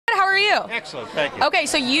you? Excellent, thank you. Okay,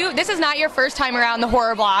 so this is not your first time around the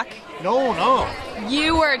horror block. No.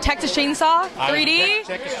 You were Texas Chainsaw 3D?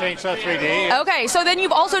 Texas Chainsaw 3D. Okay, so then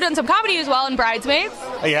you've also done some comedy as well in Bridesmaids?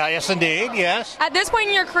 Yeah, yes indeed, yes. At this point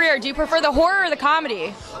in your career, do you prefer the horror or the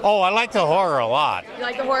comedy? Oh, I like the horror a lot. You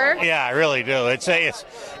like the horror? Yeah, I really do.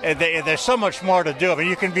 There's so much more to do. I mean,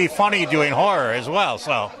 you can be funny doing horror as well,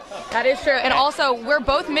 so. That is true. And also, we're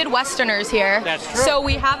both Midwesterners here. That's true. So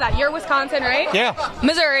we have that. You're Wisconsin, right? Yeah.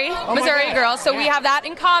 Missouri girls. So yeah. we have that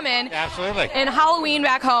in common. Absolutely. And Halloween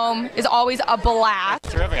back home is always a blast.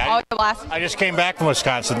 Terrific. Always a blast. I just came back from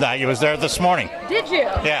Wisconsin. I was there this morning. Did you?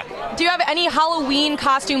 Yeah. Do you have any Halloween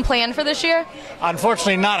costume planned for this year?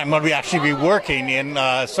 Unfortunately not. I'm going to actually be working in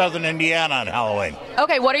southern Indiana on Halloween.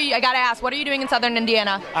 Okay, I got to ask, what are you doing in southern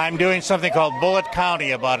Indiana? I'm doing something called Bullet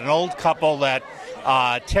County about an old couple that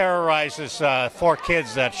terrorizes 4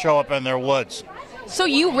 kids that show up in their woods. So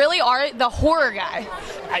you really are the horror guy.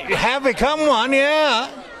 I have become one, yeah.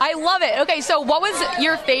 I love it. Okay, so what was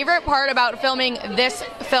your favorite part about filming this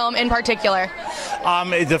film in particular?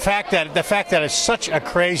 The fact that it's such a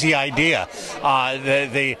crazy idea.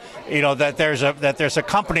 That there's a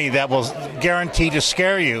company that will guarantee to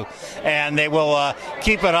scare you, and they will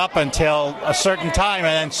keep it up until a certain time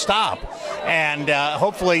and then stop. And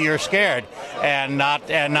hopefully you're scared, but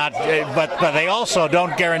they also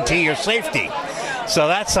don't guarantee your safety. So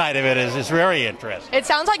that side of it is very interesting. It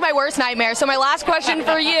sounds like my worst nightmare. So my last question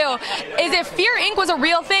for you is, if Fear Inc. was a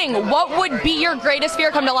real thing, what would be your greatest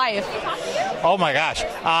fear come to life? Oh my gosh.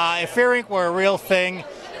 If Fear Inc. were a real thing,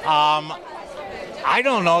 I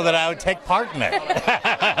don't know that I would take part in it.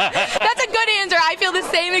 That's a good answer. I feel the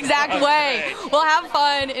same exact way. We'll have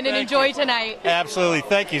fun and enjoy tonight. Absolutely.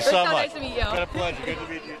 Thank you so much. Nice to meet you. It's been a pleasure. Good to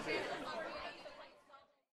meet you.